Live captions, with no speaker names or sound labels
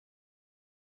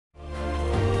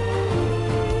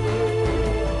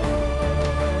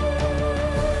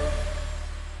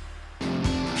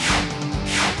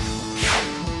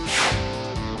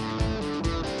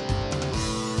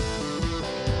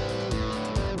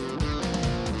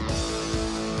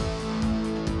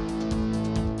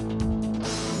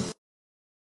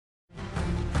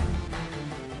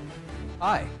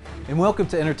Hi, and welcome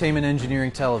to Entertainment Engineering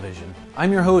Television.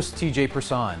 I'm your host, TJ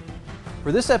Person.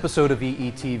 For this episode of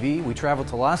EETV, we travel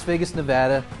to Las Vegas,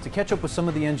 Nevada to catch up with some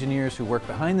of the engineers who work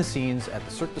behind the scenes at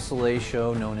the Cirque du Soleil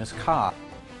show known as CA.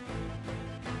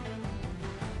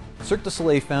 Cirque du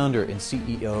Soleil founder and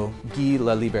CEO Guy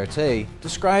Laliberté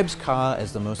describes CA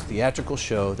as the most theatrical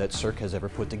show that Cirque has ever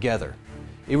put together.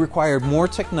 It required more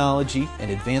technology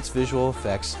and advanced visual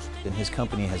effects than his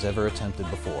company has ever attempted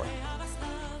before.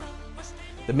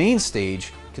 The main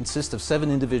stage consists of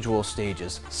 7 individual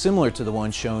stages, similar to the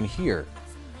one shown here,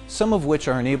 some of which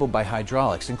are enabled by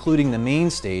hydraulics, including the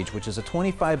main stage, which is a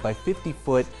 25 by 50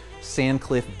 foot sand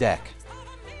cliff deck.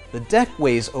 The deck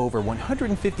weighs over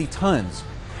 150 tons,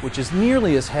 which is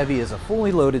nearly as heavy as a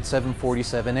fully loaded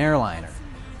 747 airliner.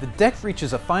 The deck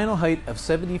reaches a final height of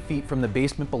 70 feet from the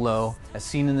basement below, as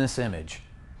seen in this image.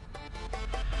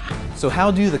 So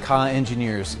how do the CA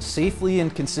engineers safely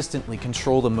and consistently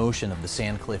control the motion of the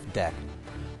sand cliff deck?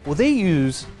 Well, they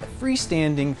use a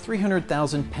freestanding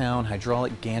 300,000-pound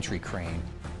hydraulic gantry crane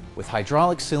with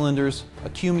hydraulic cylinders,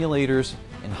 accumulators,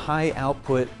 and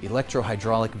high-output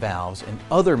electro-hydraulic valves and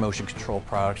other motion control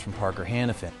products from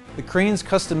Parker-Hannifin. The crane's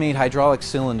custom-made hydraulic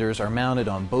cylinders are mounted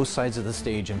on both sides of the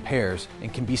stage in pairs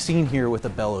and can be seen here with the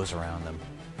bellows around them.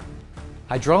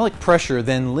 Hydraulic pressure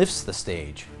then lifts the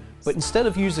stage. But instead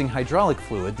of using hydraulic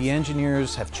fluid, the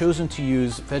engineers have chosen to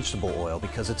use vegetable oil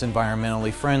because it's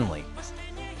environmentally friendly.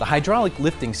 The hydraulic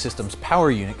lifting system's power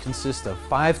unit consists of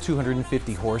 5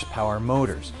 250 horsepower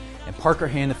motors and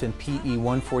Parker-Hannifin PE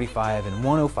 145 and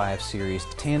 105 series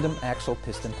tandem axle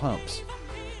piston pumps.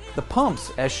 The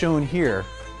pumps, as shown here,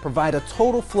 provide a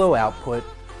total flow output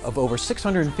of over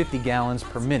 650 gallons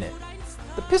per minute.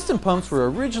 The piston pumps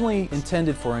were originally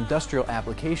intended for industrial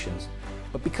applications,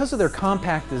 but because of their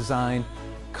compact design,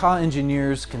 CA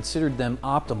engineers considered them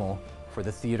optimal for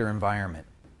the theater environment.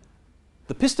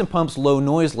 The piston pump's low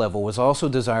noise level was also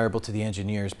desirable to the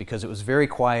engineers because it was very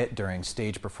quiet during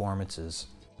stage performances.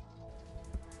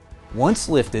 Once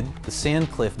lifted, the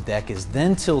sand cliff deck is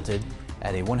then tilted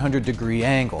at a 100-degree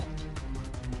angle.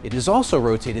 It is also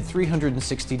rotated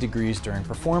 360 degrees during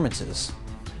performances.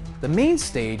 The main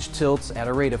stage tilts at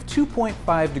a rate of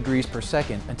 2.5 degrees per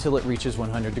second until it reaches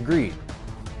 100 degrees.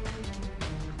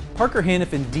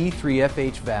 Parker-Hannifin D3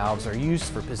 FH valves are used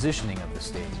for positioning of the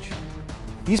stage.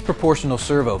 These proportional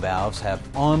servo valves have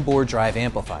onboard drive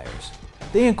amplifiers.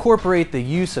 They incorporate the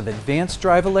use of advanced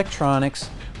drive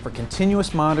electronics for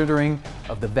continuous monitoring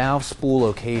of the valve spool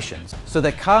locations so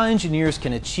that CA engineers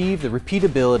can achieve the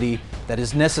repeatability that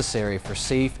is necessary for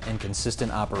safe and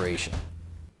consistent operation.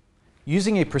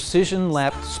 Using a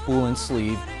precision-lapped spool and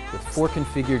sleeve with 4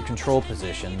 configured control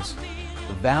positions,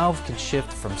 the valve can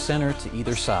shift from center to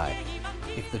either side.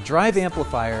 If the drive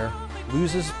amplifier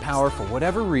loses power for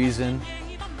whatever reason,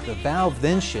 the valve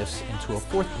then shifts into a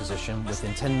 4th position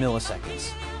within 10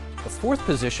 milliseconds. The 4th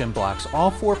position blocks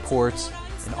all 4 ports,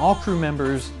 and all crew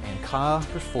members and CA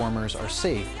performers are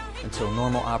safe until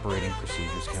normal operating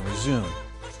procedures can resume.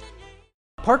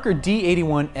 Parker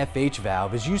D81 FH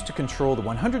valve is used to control the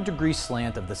 100-degree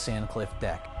slant of the sand cliff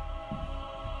deck.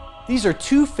 These are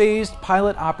 2-phased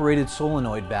pilot-operated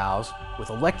solenoid valves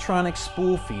with electronic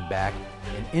spool feedback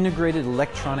and integrated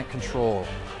electronic control.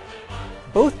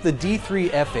 Both the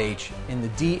D3FH and the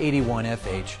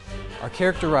D81FH are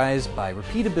characterized by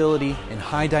repeatability and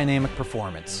high dynamic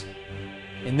performance.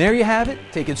 And there you have it,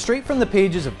 taken straight from the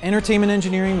pages of Entertainment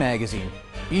Engineering magazine.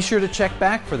 Be sure to check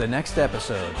back for the next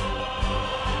episode.